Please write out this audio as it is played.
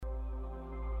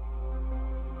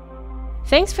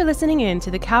Thanks for listening in to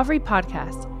the Calvary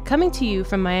Podcast, coming to you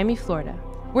from Miami, Florida.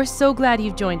 We're so glad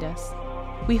you've joined us.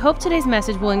 We hope today's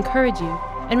message will encourage you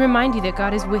and remind you that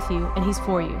God is with you and He's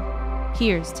for you.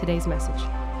 Here's today's message.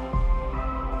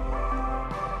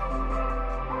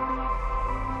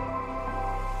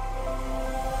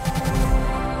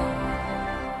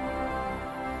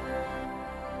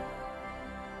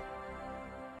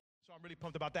 So I'm really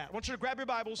pumped about that. I want you to grab your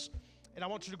Bibles, and I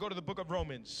want you to go to the book of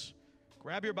Romans.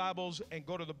 Grab your Bibles and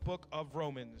go to the book of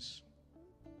Romans.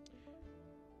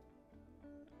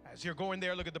 As you're going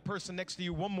there, look at the person next to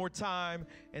you one more time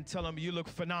and tell them you look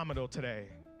phenomenal today.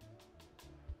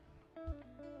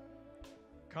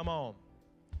 Come on.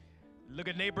 Look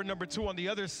at neighbor number 2 on the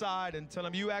other side and tell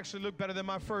them you actually look better than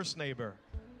my first neighbor.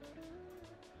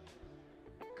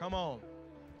 Come on.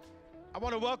 I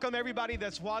want to welcome everybody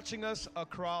that's watching us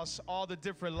across all the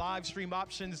different live stream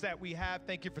options that we have.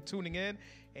 Thank you for tuning in.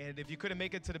 And if you couldn't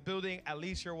make it to the building, at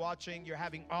least you're watching. You're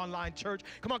having online church.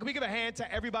 Come on, can we give a hand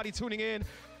to everybody tuning in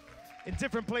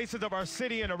different places of our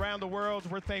city and around the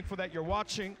world? We're thankful that you're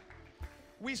watching.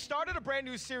 We started a brand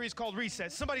new series called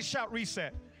Reset. Somebody shout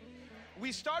Reset.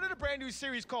 We started a brand new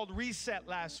series called Reset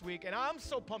last week, and I'm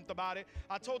so pumped about it.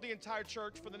 I told the entire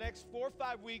church for the next 4 or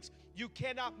 5 weeks, you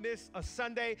cannot miss a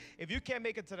Sunday. If you can't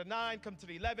make it to the 9, come to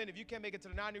the 11. If you can't make it to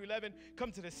the 9 or 11,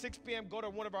 come to the 6 p.m. Go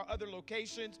to one of our other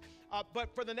locations.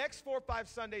 But for the next 4 or 5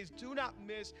 Sundays, do not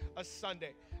miss a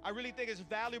Sunday. I really think it's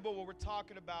valuable what we're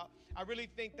talking about. I really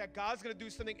think that God's going to do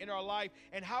something in our life,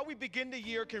 and how we begin the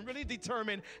year can really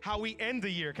determine how we end the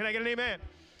year. Can I get an amen?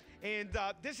 And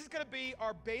this is going to be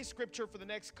our base scripture for the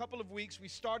next couple of weeks. We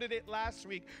started it last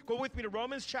week. Go with me to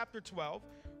Romans chapter 12.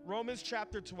 Romans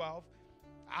chapter 12.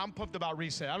 I'm pumped about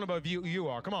reset. I don't know if you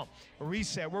are. Come on.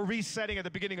 Reset. We're resetting at the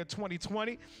beginning of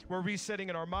 2020. We're resetting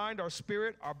in our mind, our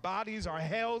spirit, our bodies, our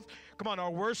health. Come on,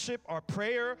 our worship, our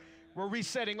prayer. We're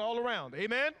resetting all around.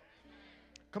 Amen?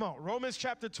 Come on. Romans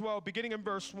chapter 12, beginning in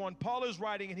verse 1. Paul is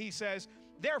writing and he says,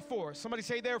 therefore, somebody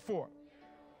say therefore.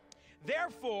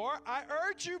 Therefore, I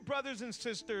urge you, brothers and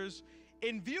sisters,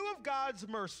 in view of God's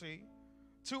mercy,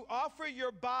 to offer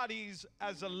your bodies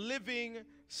as a living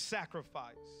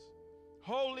sacrifice,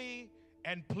 holy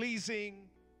and pleasing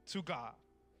to God.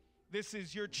 This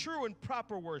is your true and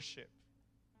proper worship.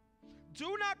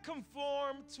 Do not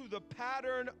conform to the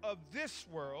pattern of this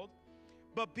world,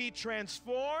 but be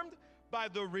transformed by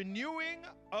the renewing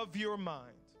of your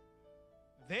mind.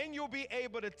 Then you'll be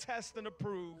able to test and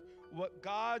approve what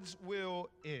God's will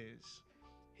is,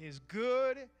 His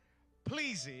good,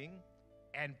 pleasing,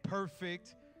 and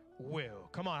perfect will.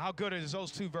 Come on, how good is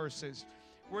those 2 verses?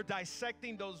 We're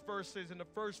dissecting those verses in the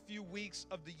first few weeks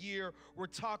of the year. We're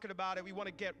talking about it. We want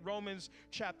to get Romans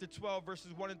chapter 12,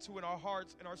 verses 1 and 2 in our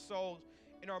hearts, in our souls,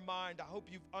 in our mind. I hope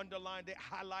you've underlined it,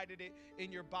 highlighted it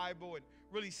in your Bible, and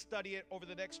really study it over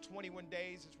the next 21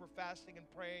 days as we're fasting and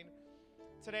praying.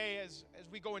 Today, as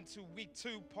we go into week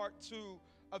 2, part 2,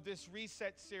 of this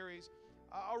reset series,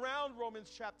 around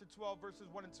Romans chapter 12, verses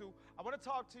 1 and 2. I want to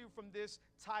talk to you from this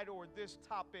title or this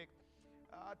topic.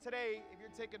 Today, if you're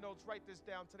taking notes, write this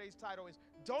down. Today's title is,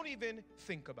 Don't Even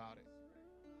Think About It.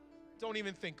 Don't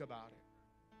even think about it.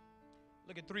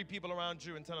 Look at 3 people around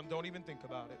you and tell them, don't even think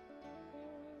about it.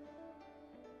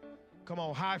 Come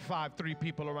on, high five 3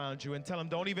 people around you and tell them,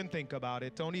 don't even think about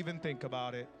it. Don't even think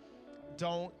about it.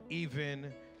 Don't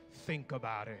even think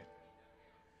about it.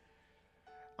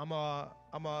 I'm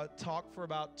gonna talk for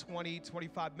about 20,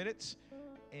 25 minutes,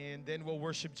 and then we'll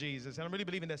worship Jesus. And I'm really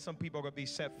believing that some people are going to be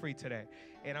set free today.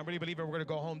 And I'm really believing we're going to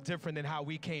go home different than how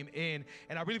we came in.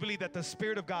 And I really believe that the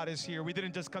Spirit of God is here. We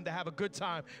didn't just come to have a good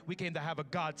time. We came to have a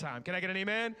God time. Can I get an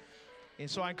amen? And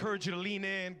so I encourage you to lean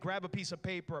in, grab a piece of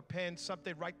paper, a pen,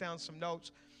 something, write down some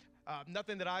notes.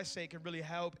 Nothing that I say can really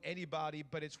help anybody,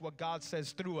 but it's what God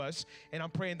says through us. And I'm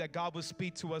praying that God will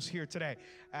speak to us here today,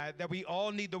 that we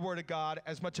all need the Word of God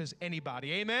as much as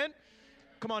anybody. Amen?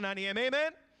 Come on, 9 a.m.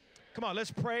 Amen? Come on,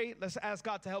 let's pray. Let's ask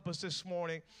God to help us this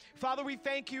morning. Father, we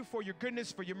thank you for your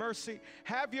goodness, for your mercy.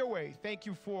 Have your way. Thank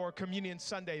you for Communion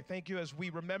Sunday. Thank you as we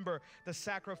remember the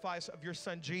sacrifice of your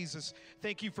son, Jesus.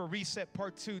 Thank you for Reset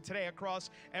Part 2 today across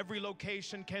every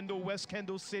location, Kendall, West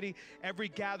Kendall City, every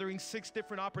gathering, 6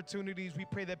 different opportunities. We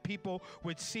pray that people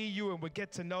would see you and would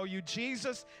get to know you.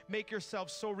 Jesus, make yourself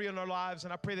so real in our lives.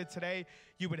 And I pray that today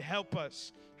you would help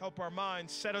us, help our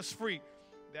minds, set us free.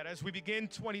 That as we begin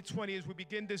 2020, as we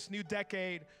begin this new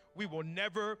decade, we will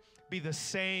never be the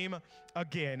same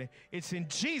again. It's in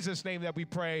Jesus' name that we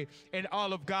pray, and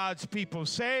all of God's people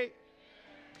say,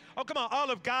 oh, come on, all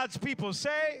of God's people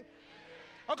say,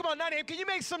 oh, come on, 9 a.m. Can you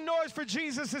make some noise for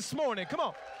Jesus this morning? Come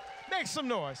on, make some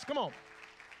noise. Come on.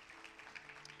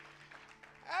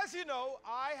 As you know,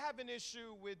 I have an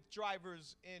issue with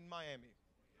drivers in Miami.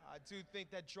 I do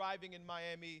think that driving in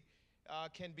Miami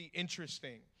can be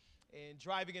interesting, and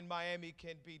driving in Miami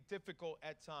can be difficult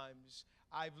at times.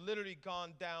 I've literally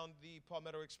gone down the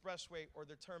Palmetto Expressway or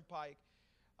the Turnpike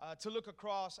to look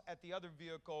across at the other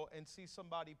vehicle and see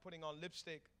somebody putting on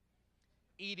lipstick,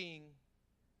 eating,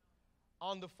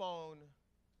 on the phone,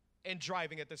 and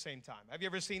driving at the same time. Have you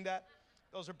ever seen that?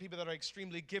 Those are people that are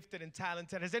extremely gifted and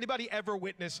talented. Has anybody ever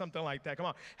witnessed something like that? Come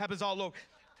on, happens all over.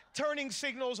 Turning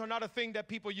signals are not a thing that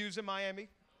people use in Miami.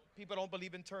 People don't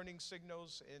believe in turning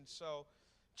signals, and so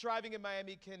driving in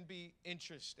Miami can be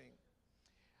interesting.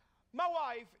 My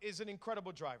wife is an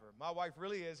incredible driver. My wife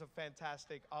really is a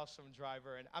fantastic, awesome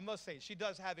driver, and I must say, she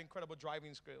does have incredible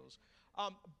driving skills.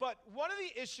 But one of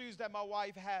the issues that my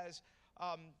wife has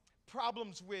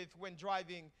problems with when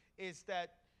driving is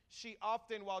that she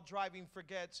often, while driving,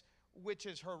 forgets which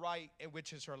is her right and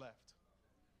which is her left.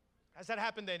 Has that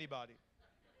happened to anybody?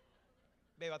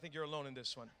 Babe, I think you're alone in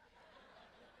this one.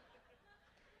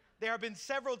 There have been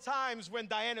several times when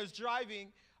Diana's driving,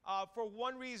 for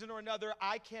one reason or another,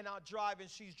 I cannot drive and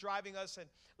she's driving us. And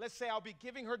let's say I'll be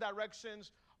giving her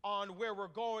directions on where we're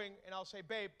going, and I'll say,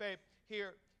 babe,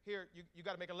 here, you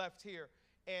got to make a left here.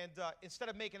 And instead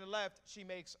of making a left, she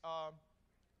makes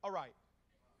a right.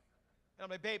 And I'm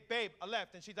like, babe, a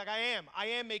left. And she's like, I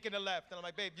am making a left. And I'm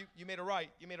like, babe, you made a right.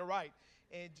 You made a right.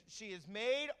 And she has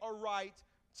made a right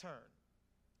turn.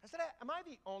 I said, am I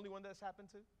the only one that's happened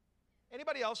to?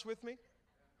 Anybody else with me?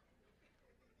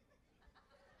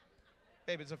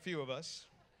 Babe, it's a few of us.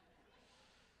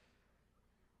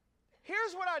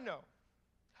 Here's what I know.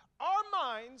 Our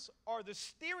minds are the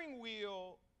steering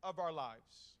wheel of our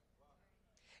lives.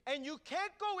 And you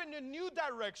can't go in a new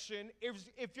direction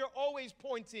if you're always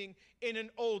pointing in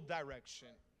an old direction.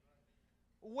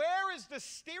 Where is the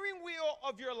steering wheel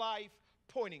of your life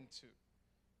pointing to?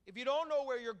 If you don't know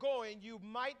where you're going, you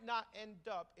might not end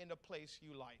up in a place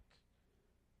you like.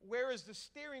 Where is the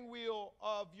steering wheel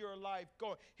of your life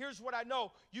going? Here's what I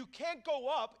know. You can't go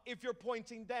up if you're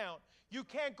pointing down. You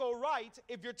can't go right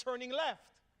if you're turning left.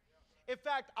 In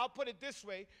fact, I'll put it this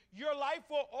way. Your life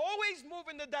will always move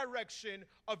in the direction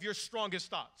of your strongest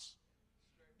thoughts.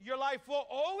 Your life will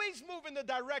always move in the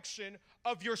direction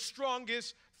of your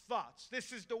strongest thoughts.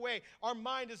 This is the way. Our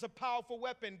mind is a powerful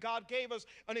weapon. God gave us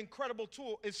an incredible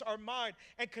tool. It's our mind.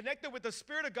 And connected with the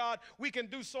Spirit of God, we can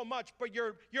do so much. But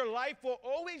your life will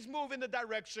always move in the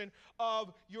direction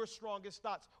of your strongest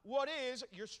thoughts. What is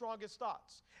your strongest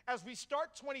thoughts? As we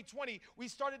start 2020, we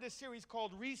started this series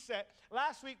called Reset.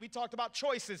 Last week, we talked about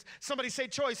choices. Somebody say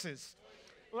choices.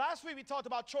 Last week we talked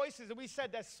about choices, and we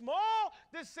said that small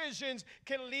decisions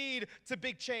can lead to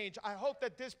big change. I hope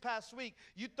that this past week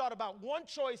you thought about one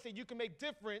choice that you can make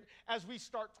different as we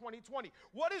start 2020.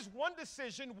 What is one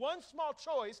decision, one small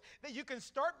choice that you can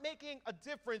start making a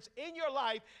difference in your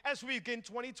life as we begin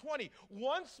 2020?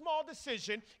 One small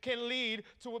decision can lead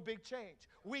to a big change.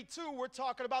 We're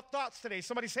talking about thoughts today.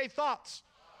 Somebody say thoughts.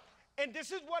 And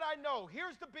this is what I know.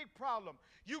 Here's the big problem.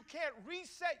 You can't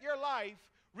reset your life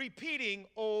repeating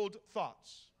old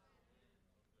thoughts.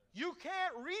 You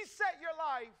can't reset your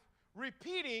life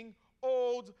repeating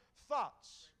old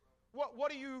thoughts.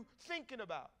 What are you thinking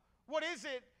about? What is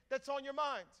it that's on your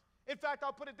mind? In fact,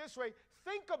 I'll put it this way.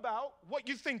 Think about what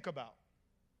you think about.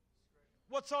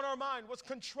 What's on our mind? What's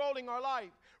controlling our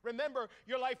life? Remember,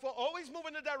 your life will always move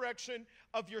in the direction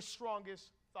of your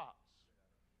strongest thoughts.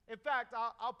 In fact,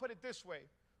 I'll put it this way.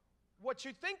 What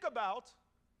you think about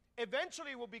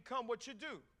eventually will become what you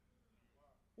do.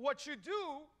 What you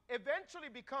do eventually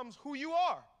becomes who you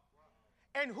are.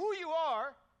 And who you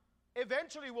are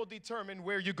eventually will determine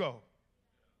where you go.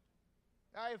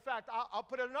 In fact, I'll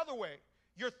put it another way.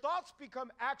 Your thoughts become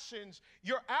actions.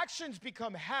 Your actions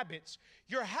become habits.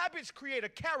 Your habits create a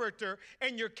character,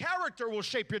 and your character will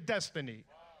shape your destiny.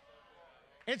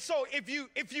 And so if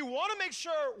you want to make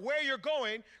sure where you're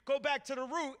going, go back to the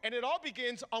root, and it all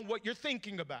begins on what you're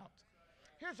thinking about.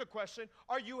 Here's a question.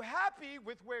 Are you happy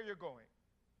with where you're going?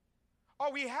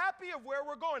 Are we happy of where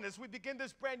we're going as we begin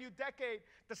this brand new decade,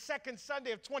 the second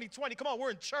Sunday of 2020? Come on, we're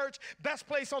in church, best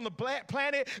place on the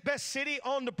planet, best city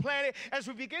on the planet. As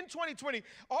we begin 2020,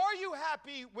 are you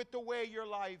happy with the way your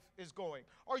life is going?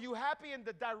 Are you happy in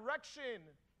the direction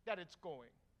that it's going?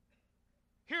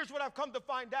 Here's what I've come to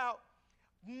find out.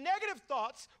 Negative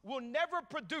thoughts will never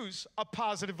produce a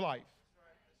positive life.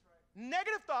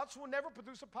 Negative thoughts will never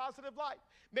produce a positive life.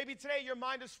 Maybe today your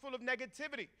mind is full of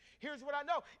negativity. Here's what I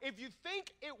know. If you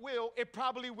think it will, it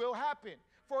probably will happen.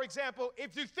 For example,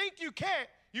 if you think you can't,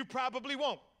 you probably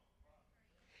won't.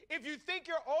 If you think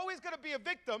you're always going to be a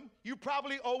victim, you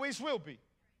probably always will be.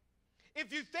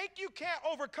 If you think you can't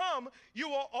overcome, you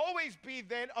will always be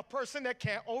then a person that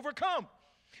can't overcome.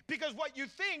 Because what you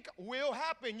think will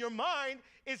happen. Your mind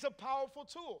is a powerful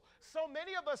tool. So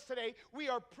many of us today, we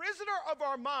are prisoner of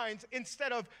our minds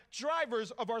instead of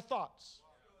drivers of our thoughts.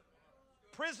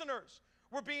 Prisoners.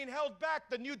 We're being held back.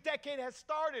 The new decade has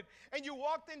started. And you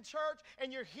walked in church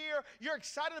and you're here. You're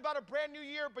excited about a brand new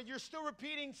year, but you're still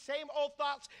repeating same old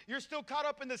thoughts. You're still caught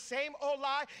up in the same old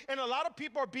lie. And a lot of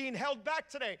people are being held back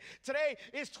today. Today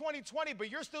is 2020,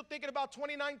 but you're still thinking about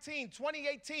 2019,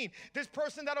 2018. This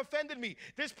person that offended me.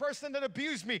 This person that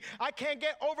abused me. I can't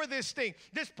get over this thing.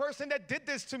 This person that did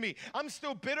this to me. I'm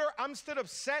still bitter. I'm still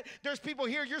upset. There's people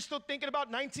here, you're still thinking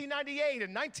about 1998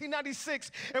 and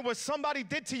 1996 and what somebody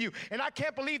did to you. And I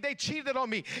can't believe they cheated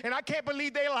on me, and I can't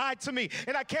believe they lied to me,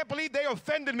 and I can't believe they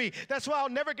offended me. That's why I'll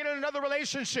never get in another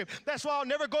relationship. That's why I'll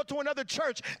never go to another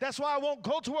church. That's why I won't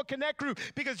go to a connect group,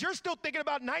 because you're still thinking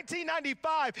about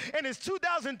 1995 and it's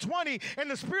 2020 and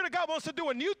the Spirit of God wants to do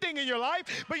a new thing in your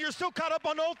life, but you're still caught up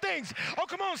on old things. Oh,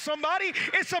 come on, somebody.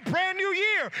 It's a brand new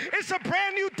year. It's a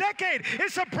brand new decade.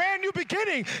 It's a brand new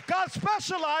beginning. God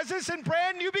specializes in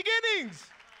brand new beginnings.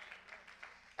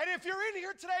 And if you're in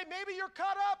here today, maybe you're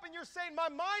caught up and you're saying, my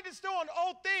mind is still on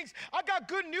old things. I got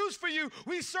good news for you.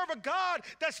 We serve a God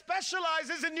that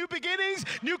specializes in new beginnings,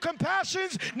 new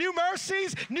compassions, new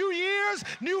mercies, new years,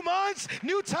 new months,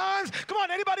 new times. Come on,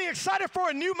 anybody excited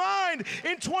for a new mind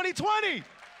in 2020?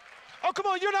 Oh, come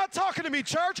on, you're not talking to me,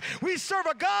 church. We serve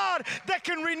a God that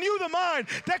can renew the mind,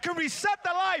 that can reset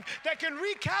the life, that can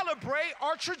recalibrate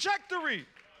our trajectory.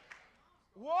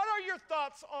 What are your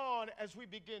thoughts on as we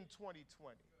begin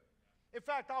 2020? In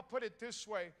fact, I'll put it this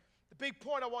way. The big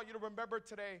point I want you to remember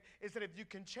today is that if you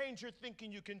can change your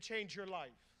thinking, you can change your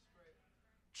life.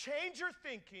 Change your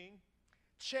thinking,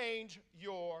 change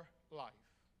your life.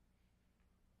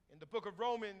 In the book of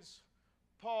Romans,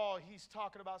 Paul, he's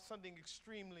talking about something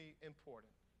extremely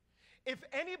important. If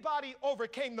anybody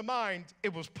overcame the mind,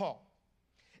 it was Paul.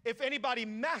 If anybody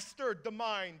mastered the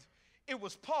mind, it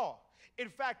was Paul. In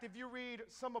fact, if you read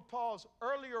some of Paul's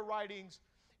earlier writings,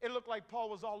 it looked like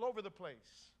Paul was all over the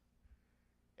place.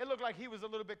 It looked like he was a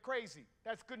little bit crazy.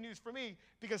 That's good news for me,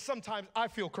 because sometimes I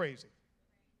feel crazy.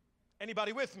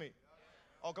 Anybody with me?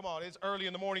 Oh, come on, it's early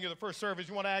in the morning of the first service.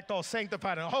 You want to act all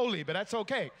sanctified and holy, but that's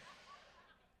okay.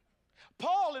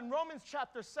 Paul in Romans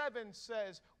chapter 7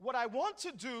 says, what I want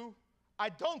to do, I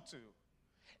don't do.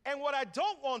 And what I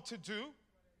don't want to do,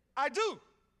 I do.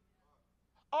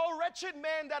 Oh, wretched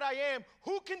man that I am,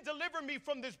 who can deliver me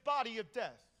from this body of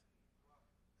death?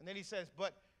 And then he says,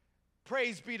 but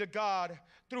praise be to God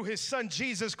through his son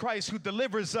Jesus Christ, who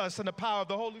delivers us in the power of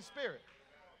the Holy Spirit.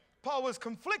 Paul was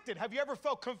conflicted. Have you ever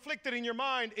felt conflicted in your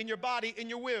mind, in your body, in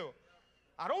your will?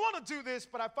 I don't want to do this,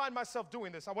 but I find myself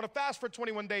doing this. I want to fast for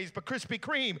 21 days, but Krispy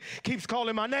Kreme keeps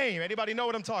calling my name. Anybody know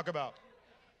what I'm talking about?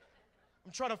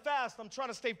 I'm trying to fast. I'm trying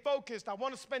to stay focused. I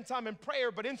want to spend time in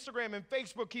prayer, but Instagram and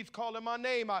Facebook keeps calling my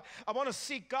name. I want to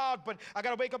seek God, but I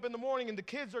got to wake up in the morning and the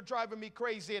kids are driving me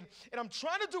crazy. And I'm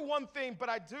trying to do one thing, but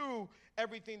I do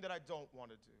everything that I don't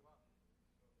want to do.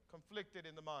 Conflicted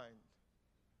in the mind.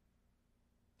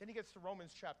 Then he gets to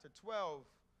Romans chapter 12,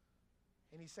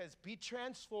 and he says, be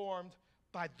transformed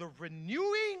by the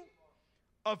renewing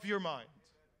of your mind.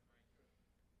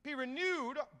 Be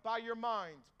renewed by your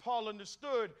mind. Paul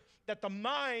understood that the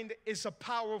mind is a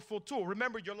powerful tool.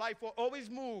 Remember, your life will always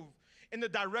move in the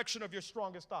direction of your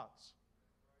strongest thoughts.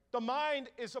 The mind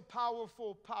is a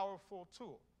powerful, powerful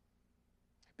tool.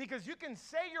 Because you can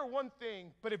say you're one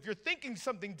thing, but if you're thinking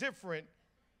something different,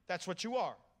 that's what you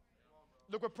are.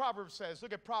 Look what Proverbs says.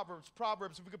 Look at Proverbs.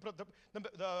 Proverbs, if we could put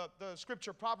up the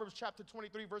scripture, Proverbs chapter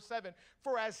 23, verse 7.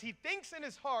 For as he thinks in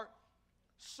his heart,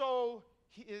 so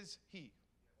is he.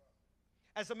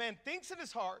 As a man thinks in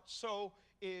his heart, so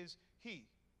is he.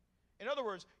 In other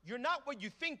words, you're not what you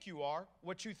think you are,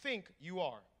 what you think you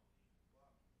are.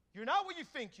 You're not what you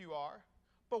think you are,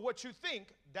 but what you think,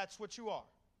 that's what you are.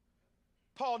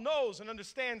 Paul knows and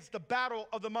understands the battle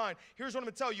of the mind. Here's what I'm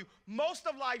going to tell you. Most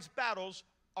of life's battles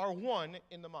are won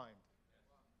in the mind.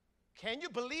 Can you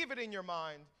believe it in your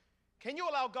mind? Can you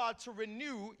allow God to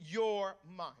renew your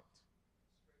mind?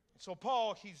 So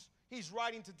Paul, he's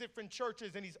writing to different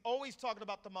churches, and he's always talking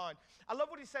about the mind. I love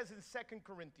what he says in 2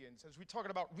 Corinthians, as we're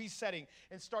talking about resetting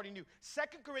and starting new. 2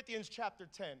 Corinthians chapter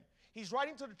 10, he's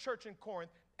writing to the church in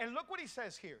Corinth, and look what he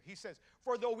says here. He says,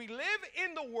 for though we live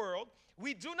in the world,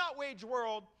 we do not wage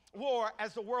war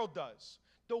as the world does.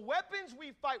 The weapons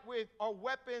we fight with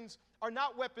are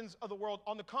not weapons of the world.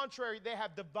 On the contrary, they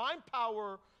have divine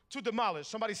power to demolish.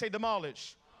 Somebody say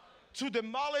demolish. To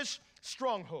demolish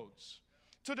strongholds.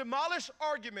 to demolish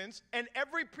arguments and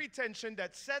every pretension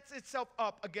that sets itself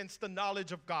up against the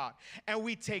knowledge of God. And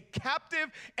we take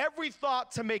captive every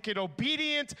thought to make it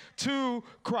obedient to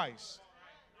Christ.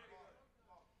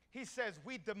 He says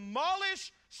we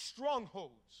demolish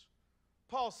strongholds.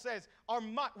 Paul says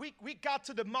we got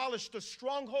to demolish the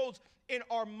strongholds in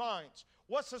our minds.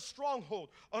 What's a stronghold?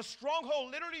 A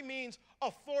stronghold literally means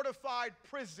a fortified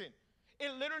prison.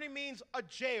 It literally means a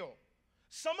jail.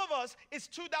 Some of us, it's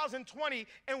 2020,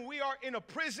 and we are in a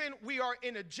prison, we are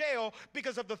in a jail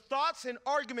because of the thoughts and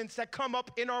arguments that come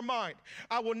up in our mind.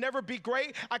 I will never be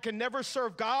great. I can never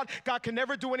serve God. God can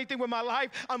never do anything with my life.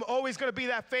 I'm always going to be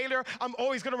that failure. I'm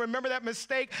always going to remember that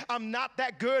mistake. I'm not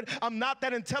that good. I'm not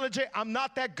that intelligent. I'm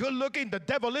not that good looking. The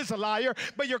devil is a liar.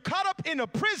 But you're caught up in a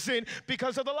prison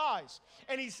because of the lies.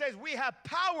 And he says we have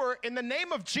power in the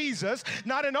name of Jesus,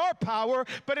 not in our power,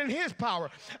 but in his power.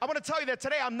 I want to tell you that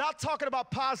today I'm not talking about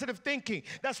positive thinking.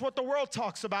 That's what the world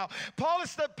talks about. Paul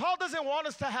doesn't want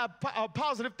us to have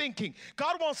positive thinking.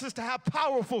 God wants us to have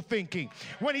powerful thinking.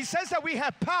 When he says that we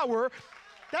have power,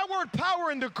 that word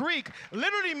power in the Greek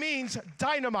literally means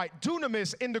dynamite,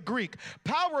 dunamis in the Greek.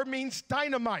 Power means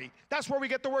dynamite. That's where we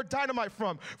get the word dynamite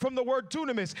from the word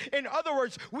dunamis. In other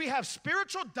words, we have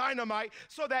spiritual dynamite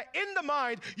so that in the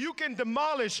mind you can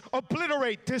demolish,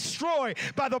 obliterate, destroy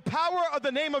by the power of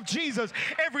the name of Jesus.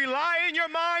 Every lie in your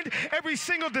mind, every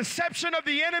single deception of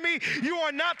the enemy, you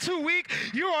are not too weak.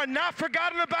 You are not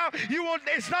forgotten about.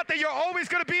 It's not that you're always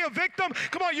going to be a victim.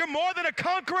 Come on, you're more than a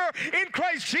conqueror in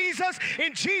Christ Jesus.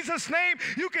 In Jesus' name,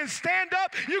 you can stand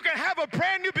up. You can have a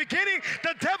brand new beginning.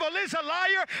 The devil is a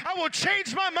liar. I will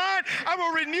change my mind. I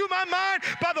will renew my mind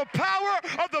by the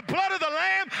power of the blood of the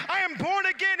Lamb. I am born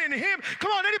again in him.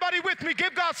 Come on, anybody with me?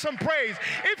 Give God some praise.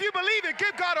 If you believe it,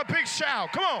 give God a big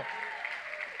shout. Come on.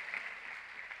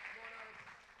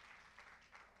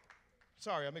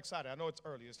 Sorry, I'm excited. I know it's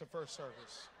early. It's the first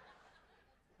service.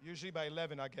 Usually by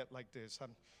 11, I get like this.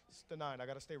 It's the 9. I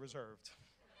got to stay reserved.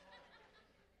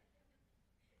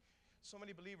 So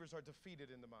many believers are defeated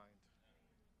in the mind.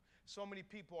 So many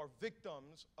people are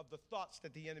victims of the thoughts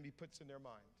that the enemy puts in their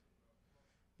mind.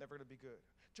 Never going to be good.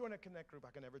 Join a connect group.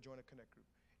 I can never join a connect group.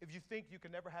 If you think you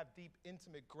can never have deep,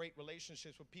 intimate, great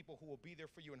relationships with people who will be there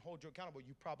for you and hold you accountable,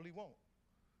 you probably won't.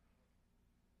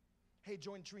 Hey,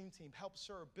 join Dream Team, help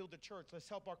serve, build a church. Let's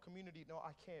help our community. No,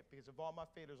 I can't because of all my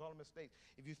failures, all the mistakes.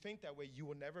 If you think that way, you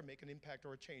will never make an impact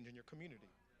or a change in your community.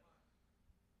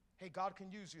 Hey, God can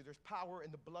use you. There's power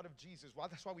in the blood of Jesus. Well,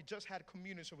 that's why we just had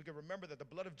communion, so we can remember that the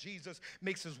blood of Jesus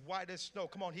makes us white as snow.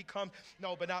 Come on, he comes.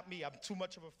 No, but not me. I'm too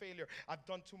much of a failure. I've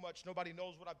done too much. Nobody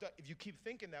knows what I've done. If you keep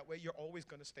thinking that way, you're always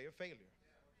going to stay a failure.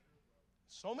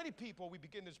 So many people, we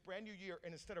begin this brand new year,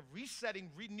 and instead of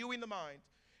resetting, renewing the mind,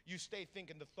 you stay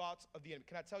thinking the thoughts of the enemy.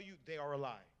 Can I tell you, they are a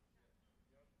lie.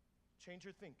 Change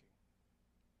your thinking.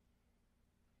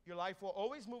 Your life will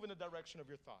always move in the direction of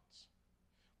your thoughts.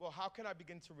 Well, how can I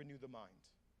begin to renew the mind?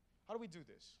 How do we do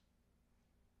this?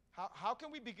 How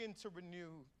can we begin to renew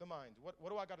the mind? What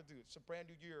do I got to do? It's a brand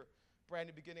new year, brand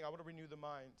new beginning. I want to renew the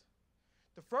mind.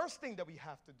 The first thing that we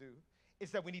have to do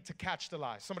is that we need to catch the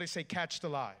lie. Somebody say, catch the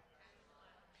lie.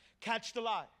 Catch the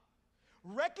lie.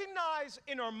 Recognize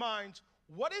in our minds,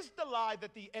 what is the lie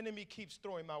that the enemy keeps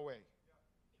throwing my way?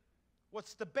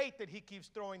 What's the bait that he keeps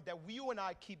throwing that you and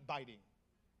I keep biting?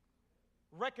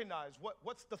 Recognize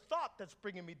what's the thought that's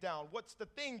bringing me down? What's the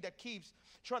thing that keeps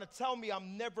trying to tell me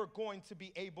I'm never going to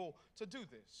be able to do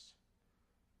this?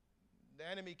 The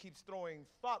enemy keeps throwing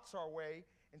thoughts our way,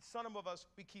 and some of us,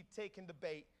 we keep taking the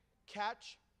bait.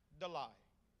 Catch the lie.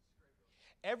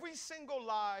 Every single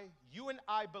lie you and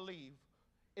I believe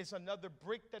is another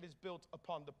brick that is built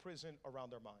upon the prison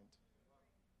around our mind.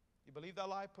 You believe that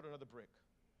lie? Put another brick.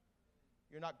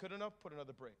 You're not good enough? Put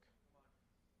another brick.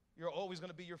 You're always going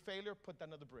to be your failure? Put that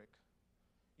another brick.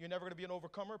 You're never going to be an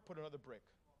overcomer? Put another brick.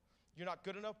 You're not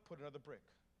good enough? Put another brick.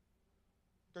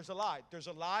 There's a lie. There's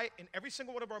a lie in every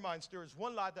single one of our minds. There is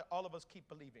one lie that all of us keep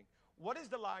believing. What is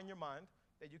the lie in your mind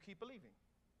that you keep believing?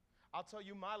 I'll tell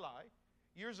you my lie.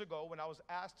 Years ago, when I was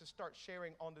asked to start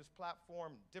sharing on this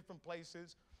platform, different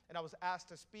places, and I was asked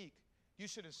to speak, you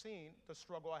should have seen the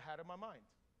struggle I had in my mind.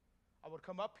 I would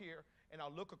come up here, and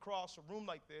I'll look across a room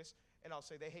like this, and I'll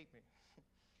say, they hate me.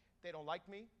 They don't like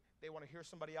me. They want to hear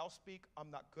somebody else speak. I'm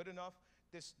not good enough.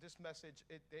 this message,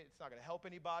 it's not going to help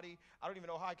anybody. I don't even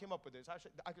know how I came up with this.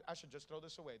 I should just throw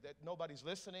this away. That nobody's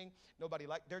listening.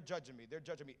 They're judging me. They're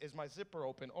judging me. Is my zipper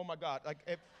open? Oh my God!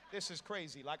 This is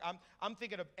crazy. Like I'm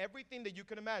thinking of everything that you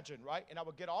can imagine, right? And I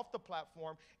would get off the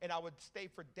platform and I would stay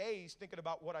for days thinking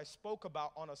about what I spoke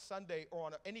about on a Sunday or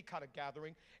on any kind of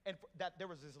gathering, and that there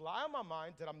was this lie in my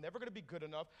mind that I'm never going to be good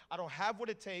enough. I don't have what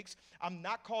it takes. I'm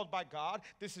not called by God.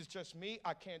 This is just me.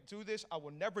 I can't do this. I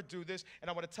will never do this. And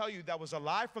I want to tell you that was a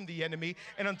lie from the enemy.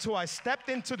 And until I stepped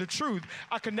into the truth,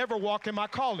 I could never walk in my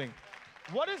calling.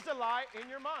 What is the lie in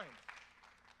your mind?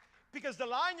 Because the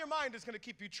lie in your mind is going to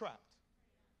keep you trapped.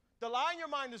 The lie in your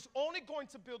mind is only going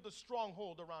to build a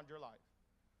stronghold around your life.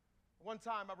 One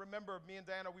time, I remember me and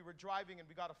Diana, we were driving and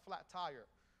we got a flat tire.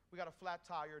 We got a flat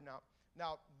tire now.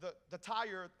 Now, the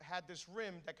tire had this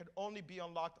rim that could only be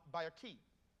unlocked by a key.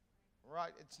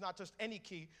 Right? It's not just any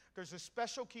key. There's a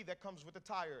special key that comes with the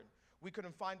tire. We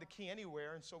couldn't find the key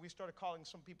anywhere, and so we started calling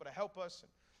some people to help us. And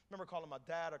I remember calling my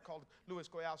dad. I called Luis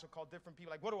Goyas. I called different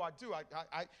people. Like, what do I do?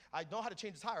 I know how to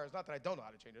change the tire. It's not that I don't know how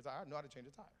to change the tire. I know how to change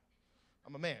the tire.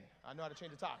 I'm a man. I know how to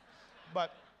change the tire.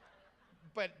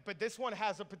 But this one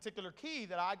has a particular key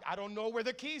that I don't know where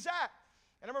the key's at.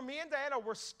 And I remember me and Diana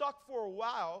were stuck for a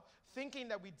while thinking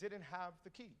that we didn't have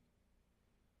the key.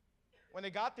 When they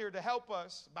got there to help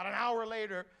us, about an hour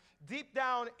later, deep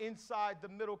down inside the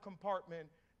middle compartment,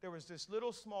 there was this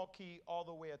little small key all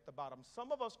the way at the bottom.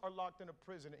 Some of us are locked in a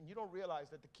prison, and you don't realize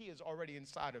that the key is already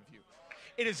inside of you.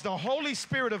 It is the Holy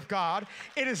Spirit of God.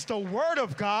 It is the Word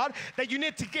of God that you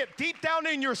need to get deep down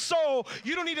in your soul.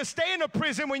 You don't need to stay in a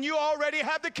prison when you already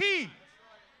have the key.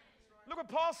 Look what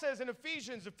Paul says in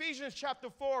Ephesians chapter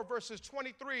 4, verses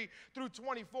 23 through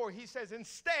 24. He says,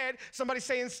 instead, somebody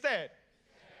say instead.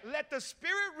 Let the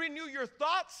Spirit renew your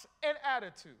thoughts and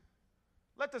attitude.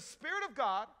 Let the Spirit of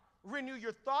God renew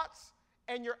your thoughts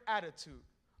and your attitude.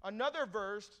 Another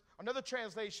verse, another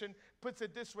translation puts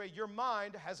it this way: your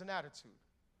mind has an attitude.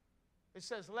 It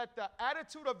says, let the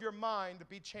attitude of your mind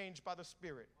be changed by the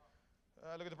Spirit.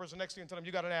 Look at the person next to you and tell them,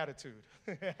 you got an attitude.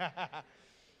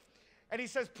 And he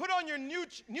says, put on your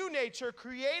new nature,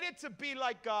 created to be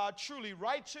like God, truly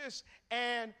righteous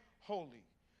and holy.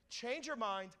 Change your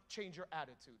mind, change your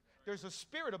attitude. There's a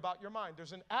spirit about your mind.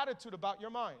 There's an attitude about your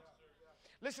mind.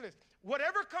 Listen to this.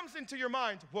 Whatever comes into your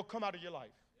mind will come out of your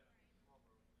life.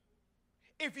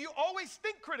 If you always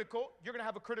think critical, you're going to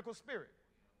have a critical spirit.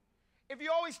 If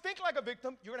you always think like a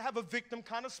victim, you're going to have a victim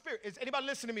kind of spirit. Is anybody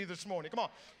listening to me this morning? Come on.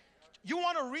 You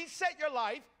want to reset your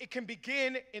life, it can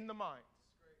begin in the mind.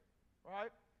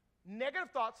 Right? Negative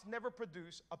thoughts never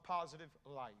produce a positive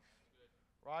life.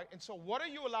 Right? And so what are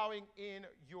you allowing in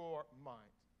your mind?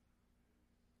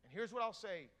 And here's what I'll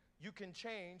say. You can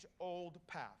change old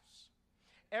paths.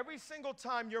 Every single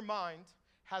time your mind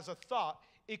has a thought,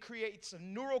 it creates a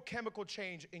neurochemical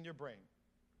change in your brain.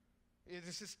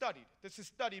 This is studied. This is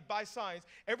studied by science.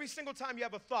 Every single time you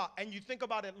have a thought and you think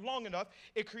about it long enough,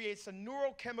 it creates a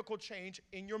neurochemical change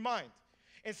in your mind.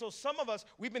 And so some of us,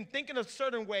 we've been thinking a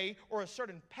certain way or a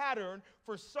certain pattern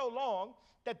for so long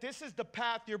that this is the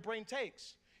path your brain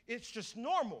takes. It's just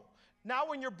normal. Now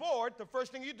when you're bored, the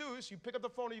first thing you do is you pick up the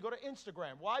phone and you go to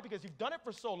Instagram. Why? Because you've done it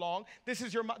for so long. This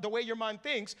is the way your mind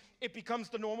thinks. It becomes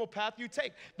the normal path you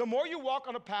take. The more you walk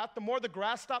on a path, the more the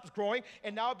grass stops growing,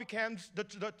 and now it becomes the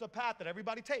path that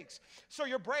everybody takes. So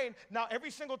your brain, now every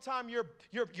single time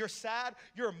you're sad,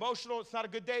 you're emotional, it's not a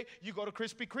good day, you go to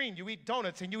Krispy Kreme, you eat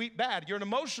donuts, and you eat bad. You're an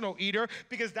emotional eater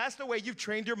because that's the way you've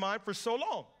trained your mind for so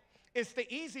long. It's the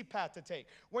easy path to take.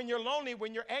 When you're lonely,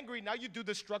 when you're angry, now you do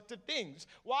destructive things.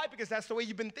 Why? Because that's the way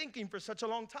you've been thinking for such a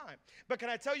long time. But can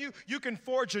I tell you, you can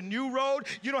forge a new road.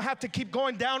 You don't have to keep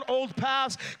going down old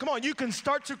paths. Come on, you can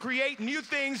start to create new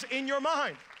things in your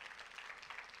mind.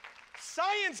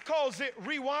 Science calls it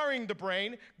rewiring the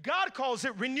brain. God calls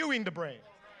it renewing the brain.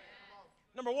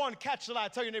 Number one, catch the lie.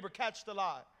 Tell your neighbor, catch the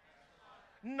lie.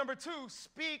 Number two,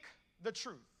 speak the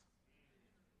truth.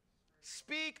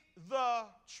 Speak the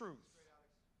truth.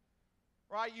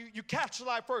 Right? You catch the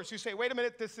lie first. You say, wait a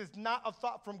minute, this is not a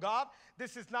thought from God.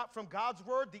 This is not from God's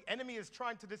word. The enemy is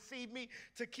trying to deceive me,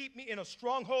 to keep me in a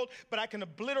stronghold, but I can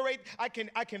obliterate, I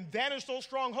can vanish those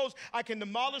strongholds. I can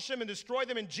demolish them and destroy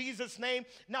them in Jesus' name.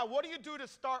 Now, what do you do to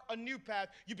start a new path?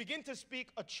 You begin to speak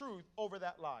a truth over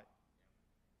that lie.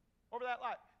 Over that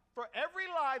lie. For every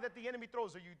lie that the enemy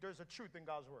throws at you, there's a truth in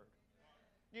God's word.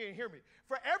 You didn't hear me.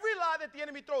 For every lie that the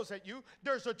enemy throws at you,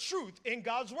 there's a truth in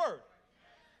God's word.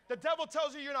 The devil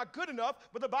tells you you're not good enough,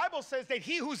 but the Bible says that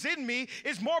he who's in me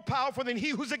is more powerful than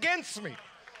he who's against me.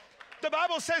 The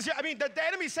Bible says, the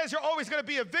enemy says you're always going to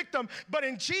be a victim, but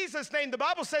in Jesus' name, the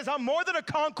Bible says I'm more than a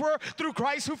conqueror through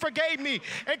Christ who forgave me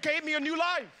and gave me a new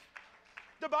life.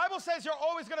 The Bible says you're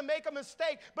always going to make a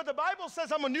mistake, but the Bible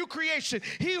says I'm a new creation.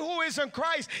 He who is in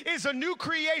Christ is a new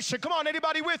creation. Come on,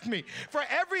 anybody with me? For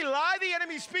every lie the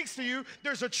enemy speaks to you,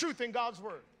 there's a truth in God's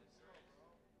word.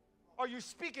 Are you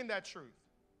speaking that truth?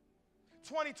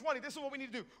 2020, this is what we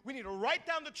need to do. We need to write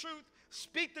down the truth,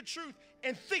 speak the truth,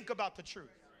 and think about the truth.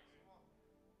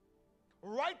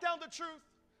 Write down the truth,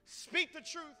 speak the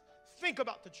truth, think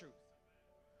about the truth.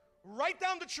 Write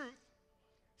down the truth,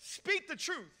 speak the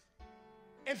truth,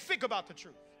 and think about the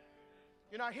truth.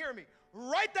 You're not hearing me.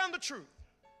 Write down the truth,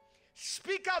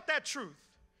 speak out that truth,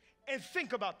 and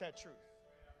think about that truth.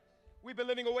 We've been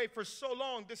living away for so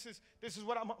long. This is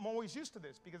what I'm always used to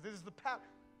this, because this is the pattern.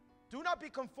 Do not be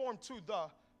conformed to the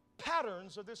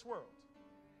patterns of this world,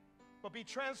 but be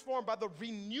transformed by the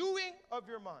renewing of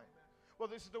your mind. Well,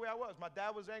 this is the way I was. My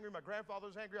dad was angry. My grandfather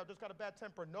was angry. I just got a bad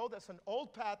temper. No, that's an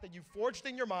old path that you forged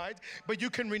in your mind, but you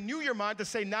can renew your mind to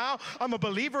say, now I'm a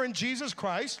believer in Jesus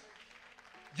Christ.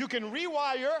 You can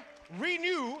rewire,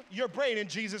 renew your brain in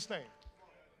Jesus' name.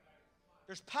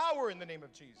 There's power in the name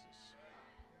of Jesus.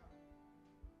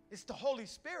 It's the Holy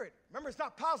Spirit. Remember, it's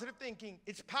not positive thinking.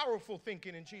 It's powerful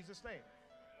thinking in Jesus' name.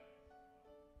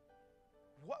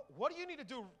 What do you need to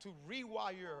do to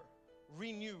rewire,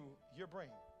 renew your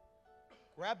brain?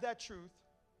 Grab that truth,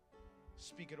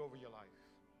 speak it over your life.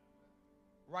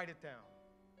 Write it down.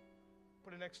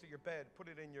 Put it next to your bed. Put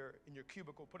it in your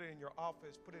cubicle. Put it in your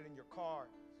office. Put it in your car.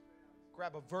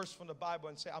 Grab a verse from the Bible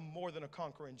and say, I'm more than a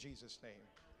conqueror in Jesus' name.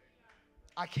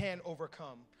 I can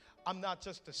overcome. I'm not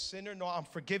just a sinner. No, I'm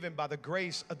forgiven by the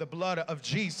grace of the blood of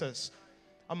Jesus.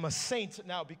 I'm a saint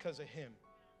now because of him.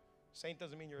 Saint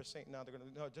doesn't mean you're a saint now.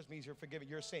 No, it just means you're forgiven.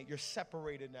 You're a saint. You're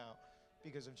separated now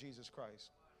because of Jesus Christ.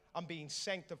 I'm being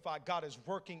sanctified. God is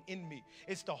working in me.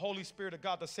 It's the Holy Spirit of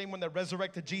God, the same one that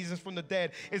resurrected Jesus from the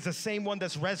dead, is the same one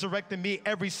that's resurrecting me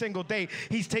every single day.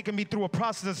 He's taken me through a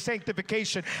process of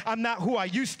sanctification. I'm not who I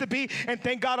used to be, and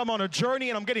thank God I'm on a journey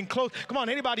and I'm getting close. Come on,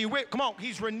 anybody with? Come on,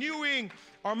 he's renewing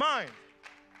our mind.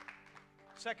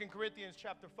 2 Corinthians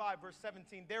chapter 5, verse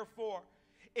 17. Therefore,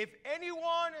 if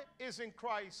anyone is in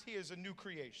Christ, he is a new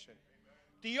creation.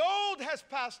 The old has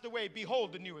passed away.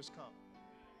 Behold, the new has come.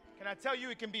 Can I tell you,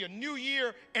 it can be a new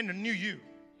year and a new you.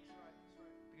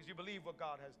 Because you believe what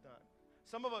God has done.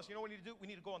 Some of us, you know what we need to do? We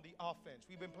need to go on the offense.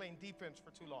 We've been playing defense for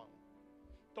too long.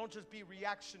 Don't just be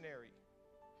reactionary.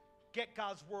 Get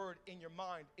God's word in your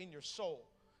mind, in your soul.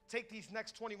 Take these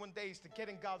next 21 days to get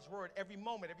in God's word every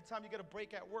moment. Every time you get a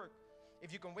break at work,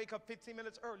 if you can wake up 15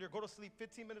 minutes earlier, go to sleep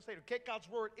 15 minutes later, get God's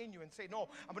word in you and say, no,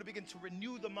 I'm going to begin to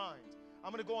renew the mind.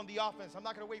 I'm going to go on the offense. I'm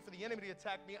not going to wait for the enemy to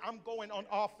attack me. I'm going on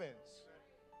offense.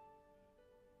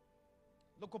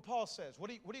 Look what Paul says. What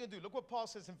are you going to do? Look what Paul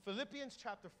says in Philippians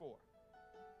chapter 4.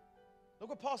 Look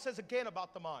what Paul says again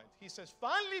about the mind. He says,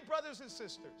 finally, brothers and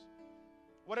sisters,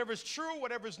 whatever is true,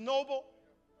 whatever is noble,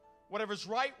 whatever is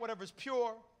right, whatever is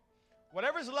pure,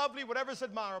 whatever is lovely, whatever is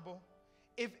admirable,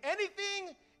 if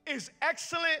anything is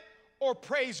excellent or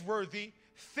praiseworthy,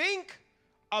 think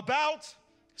about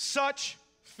such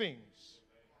things.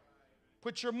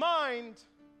 Put your mind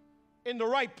in the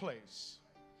right place.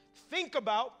 Think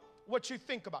about what you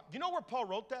think about. You know where Paul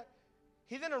wrote that?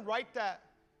 He didn't write that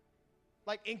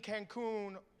like in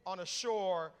Cancun on a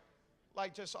shore,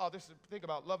 like just, oh, this is, think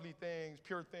about lovely things,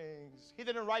 pure things. He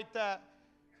didn't write that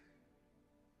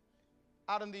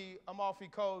out on the Amalfi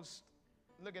Coast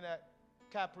looking at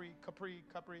Capri.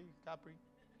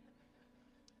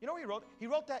 You know what he wrote? He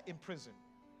wrote that in prison.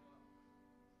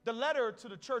 The letter to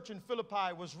the church in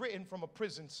Philippi was written from a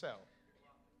prison cell.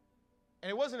 And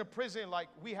it wasn't a prison like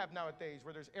we have nowadays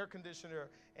where there's air conditioner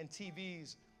and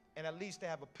TVs and at least they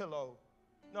have a pillow.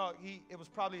 No, it was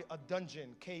probably a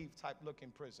dungeon, cave type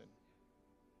looking prison.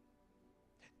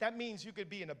 That means you could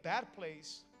be in a bad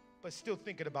place but still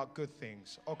thinking about good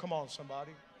things. Oh, come on,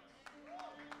 somebody.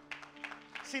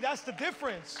 See, that's the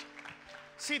difference.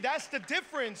 See, that's the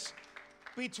difference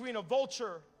between a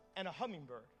vulture and a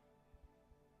hummingbird.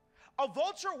 A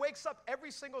vulture wakes up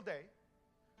every single day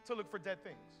to look for dead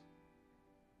things.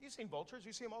 You've seen vultures.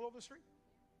 You see them all over the street,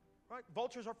 right?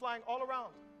 Vultures are flying all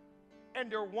around.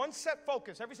 And they're one set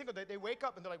focus every single day. They wake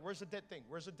up and they're like, where's the dead thing?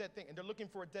 Where's the dead thing? And they're looking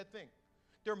for a dead thing.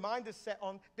 Their mind is set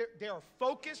on, they are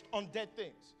focused on dead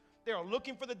things. They are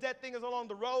looking for the dead things along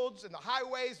the roads and the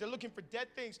highways. They're looking for dead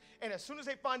things. And as soon as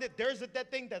they find it, there's a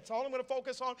dead thing. That's all I'm going to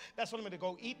focus on. That's what I'm going to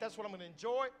go eat. That's what I'm going to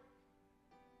enjoy.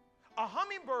 A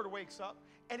hummingbird wakes up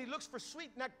and he looks for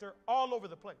sweet nectar all over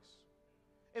the place.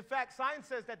 In fact, science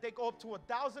says that they go up to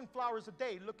 1,000 flowers a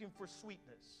day looking for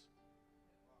sweetness.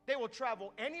 They will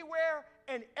travel anywhere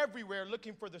and everywhere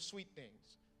looking for the sweet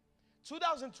things.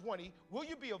 2020, will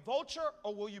you be a vulture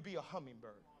or will you be a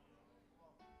hummingbird?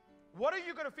 What are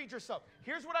you going to feed yourself?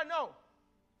 Here's what I know.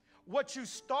 What you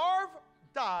starve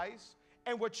dies,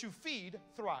 and what you feed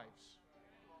thrives.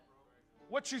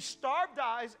 What you starve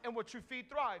dies, and what you feed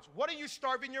thrives. What are you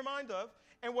starving your mind of,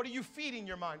 and what are you feeding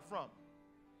your mind from?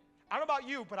 I don't know about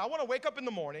you, but I want to wake up in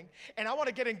the morning and I want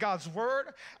to get in God's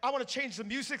word. I want to change the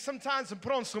music sometimes and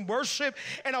put on some worship,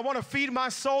 and I want to feed my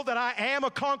soul that I am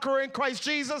a conqueror in Christ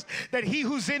Jesus, that he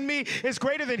who's in me is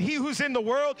greater than he who's in the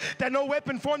world, that no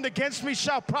weapon formed against me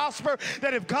shall prosper,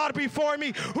 that if God be for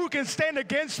me, who can stand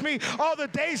against me all the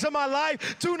days of my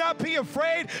life? Do not be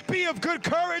afraid. Be of good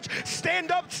courage.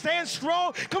 Stand up, stand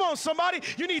strong. Come on, somebody.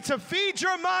 You need to feed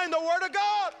your mind the word of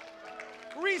God.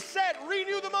 Reset,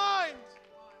 renew the mind.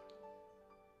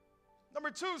 Number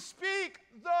 2, speak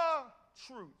the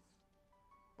truth.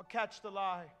 I'm going to catch the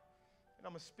lie, and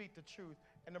I'm going to speak the truth.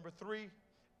 And number 3,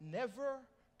 never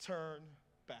turn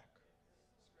back.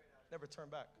 Never turn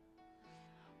back.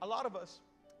 A lot of us,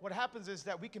 what happens is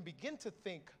that we can begin to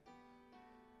think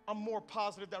a more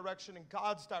positive direction in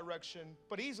God's direction,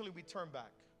 but easily we turn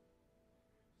back.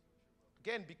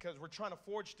 Again, because we're trying to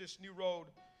forge this new road,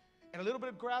 and a little bit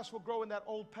of grass will grow in that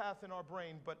old path in our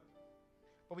brain, but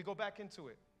we go back into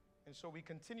it. And so we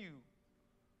continue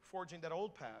forging that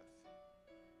old path.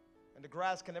 And the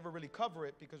grass can never really cover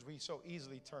it because we so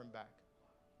easily turn back.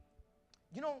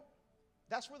 You know,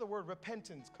 that's where the word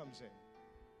repentance comes in.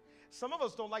 Some of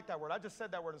us don't like that word. I just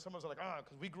said that word, and some of us are like,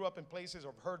 because we grew up in places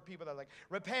or heard people that are like,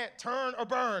 repent, turn, or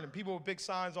burn. And people with big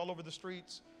signs all over the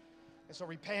streets. And so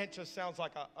repent just sounds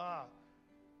like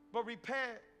But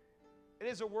repent, it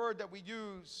is a word that we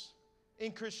use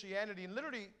in Christianity. And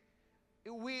literally,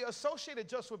 we associate it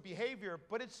just with behavior,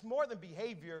 but it's more than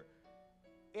behavior.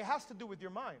 It has to do with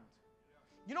your mind.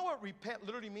 You know what repent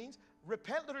literally means?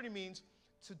 Repent literally means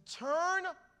to turn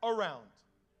around.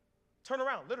 Turn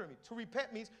around, literally. To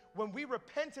repent means when we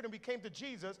repented and we came to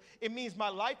Jesus, it means my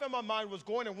life and my mind was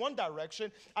going in one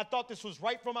direction. I thought this was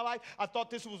right for my life. I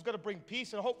thought this was going to bring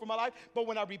peace and hope for my life. But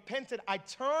when I repented, I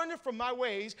turned from my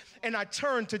ways and I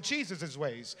turned to Jesus'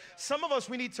 ways. Some of us,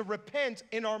 we need to repent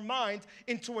in our mind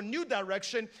into a new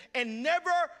direction and never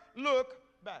look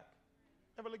back.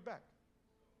 Never look back.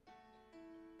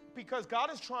 Because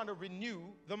God is trying to renew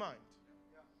the mind.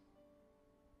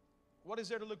 What is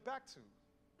there to look back to?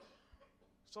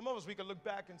 Some of us, we can look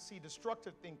back and see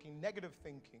destructive thinking, negative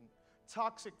thinking,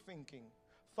 toxic thinking,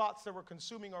 thoughts that were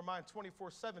consuming our mind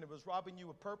 24/7. It was robbing you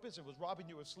of purpose. It was robbing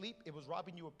you of sleep. It was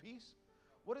robbing you of peace.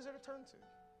 What is there to turn to?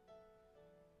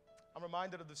 I'm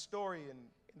reminded of the story in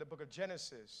the book of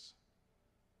Genesis.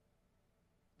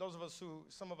 Those of us who,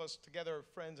 some of us together,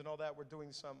 friends and all that, we're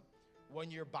doing some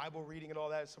one-year Bible reading and all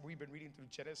that. So we've been reading through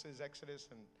Genesis, Exodus,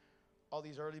 and all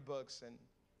these early books. And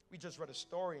we just read a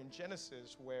story in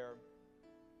Genesis where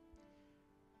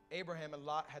Abraham and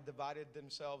Lot had divided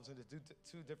themselves into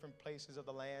two different places of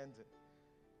the land.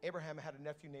 Abraham had a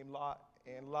nephew named Lot,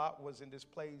 and Lot was in this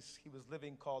place he was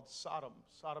living called Sodom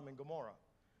and Gomorrah.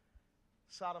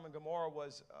 Sodom and Gomorrah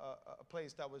was a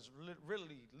place that was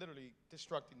literally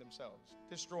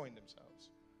destroying themselves.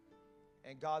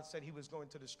 And God said he was going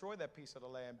to destroy that piece of the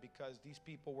land because these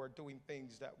people were doing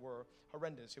things that were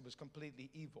horrendous. It was completely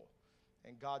evil.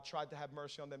 And God tried to have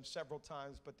mercy on them several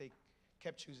times, but they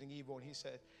kept choosing evil. And he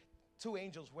said, 2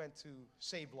 angels went to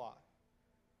save Lot.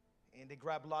 And they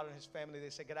grabbed Lot and his family.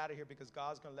 They said, get out of here because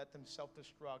God's going to let them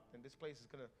self-destruct and this place is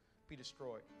going to be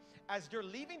destroyed. As they're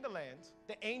leaving the land,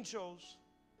 the angels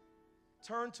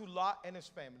turned to Lot and his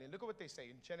family. And look at what they say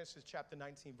in Genesis chapter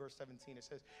 19, verse 17. It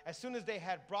says, as soon as they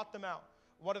had brought them out,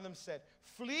 one of them said,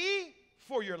 flee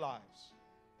for your lives.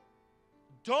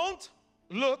 Don't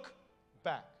look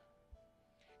back.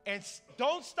 And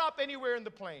don't stop anywhere in the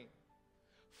plain.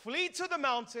 Flee to the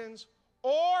mountains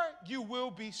or you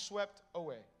will be swept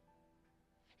away.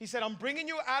 He said, I'm bringing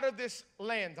you out of this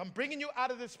land. I'm bringing you out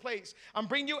of this place. I'm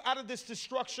bringing you out of this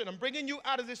destruction. I'm bringing you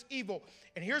out of this evil.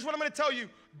 And here's what I'm going to tell you.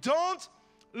 Don't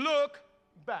look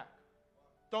back.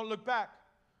 Don't look back.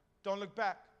 Don't look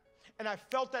back. And I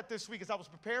felt that this week as I was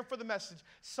preparing for the message.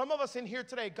 Some of us in here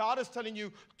today, God is telling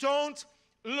you, don't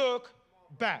look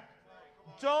back.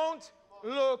 Don't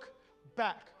look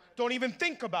back. Don't even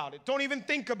think about it. Don't even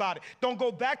think about it. Don't go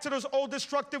back to those old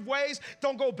destructive ways.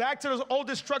 Don't go back to those old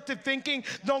destructive thinking.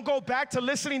 Don't go back to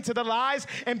listening to the lies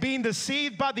and being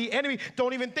deceived by the enemy.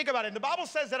 Don't even think about it. And the Bible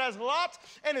says that as Lot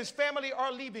and his family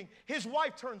are leaving, his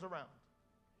wife turns around.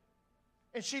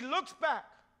 And she looks back.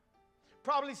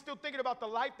 probably still thinking about the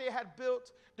life they had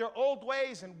built, their old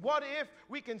ways, and what if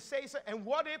we can say so, and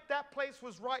what if that place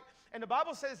was right? And the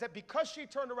Bible says that because she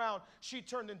turned around, she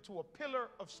turned into a pillar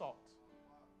of salt.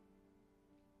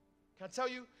 Can I tell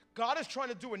you, God is trying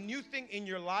to do a new thing in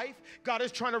your life. God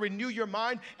is trying to renew your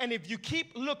mind. And if you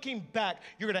keep looking back,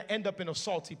 you're going to end up in a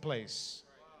salty place.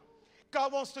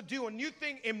 God wants to do a new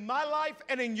thing in my life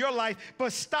and in your life,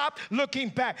 but stop looking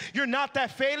back. You're not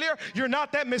that failure. You're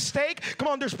not that mistake. Come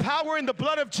on, there's power in the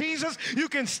blood of Jesus. You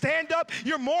can stand up.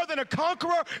 You're more than a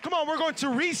conqueror. Come on, we're going to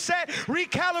reset,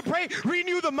 recalibrate,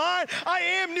 renew the mind. I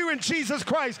am new in Jesus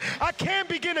Christ. I can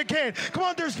begin again. Come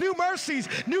on, there's new mercies,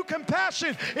 new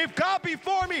compassion. If God be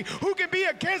for me, who can be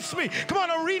against me? Come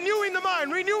on, I'm renewing the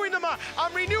mind, renewing the mind.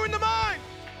 I'm renewing the mind.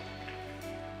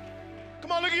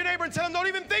 Come on, look at your neighbor and tell him, don't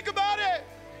even think about it.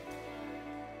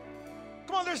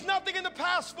 Come on, there's nothing in the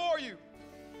past for you.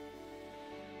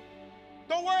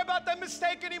 Don't worry about that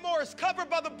mistake anymore. It's covered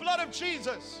by the blood of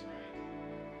Jesus.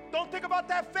 Don't think about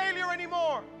that failure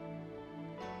anymore.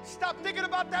 Stop thinking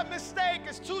about that mistake.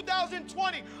 It's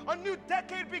 2020. A new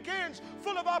decade begins,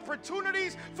 full of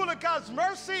opportunities, full of God's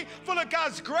mercy, full of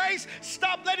God's grace.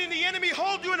 Stop letting the enemy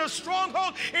hold you in a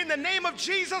stronghold. In the name of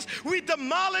Jesus, we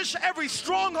demolish every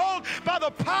stronghold by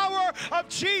the power of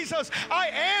Jesus. I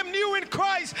am new in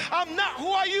Christ. I'm not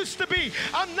who I used to be.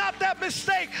 I'm not that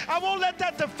mistake. I won't let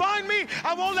that define me.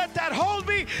 I won't let that hold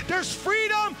me. There's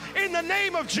freedom in the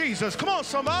name of Jesus. Come on,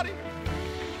 somebody.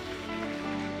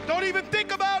 Don't even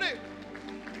think about it.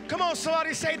 Come on,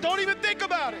 somebody say, don't even think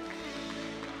about it.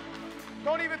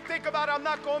 Don't even think about it. I'm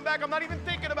not going back. I'm not even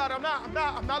thinking about it. I'm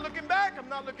not looking back. I'm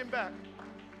not looking back.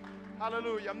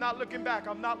 Hallelujah. I'm not looking back.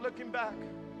 I'm not looking back.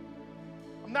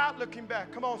 I'm not looking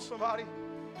back. Come on, somebody.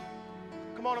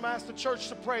 Come on, I'm going to ask the church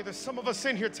to pray. There's some of us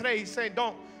in here today. He's saying,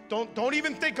 don't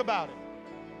even think about it.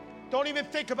 Don't even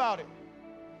think about it.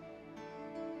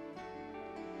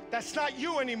 That's not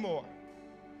you anymore.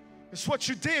 It's what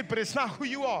you did, but it's not who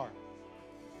you are.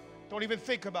 Don't even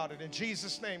think about it. In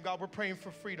Jesus' name, God, we're praying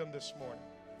for freedom this morning.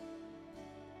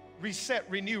 Reset,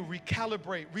 renew,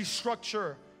 recalibrate,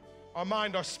 restructure our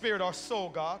mind, our spirit, our soul,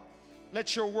 God.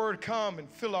 Let your word come and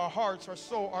fill our hearts, our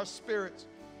soul, our spirits.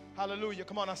 Hallelujah.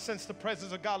 Come on, I sense the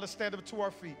presence of God. Let's stand up to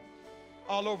our feet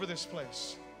all over this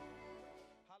place.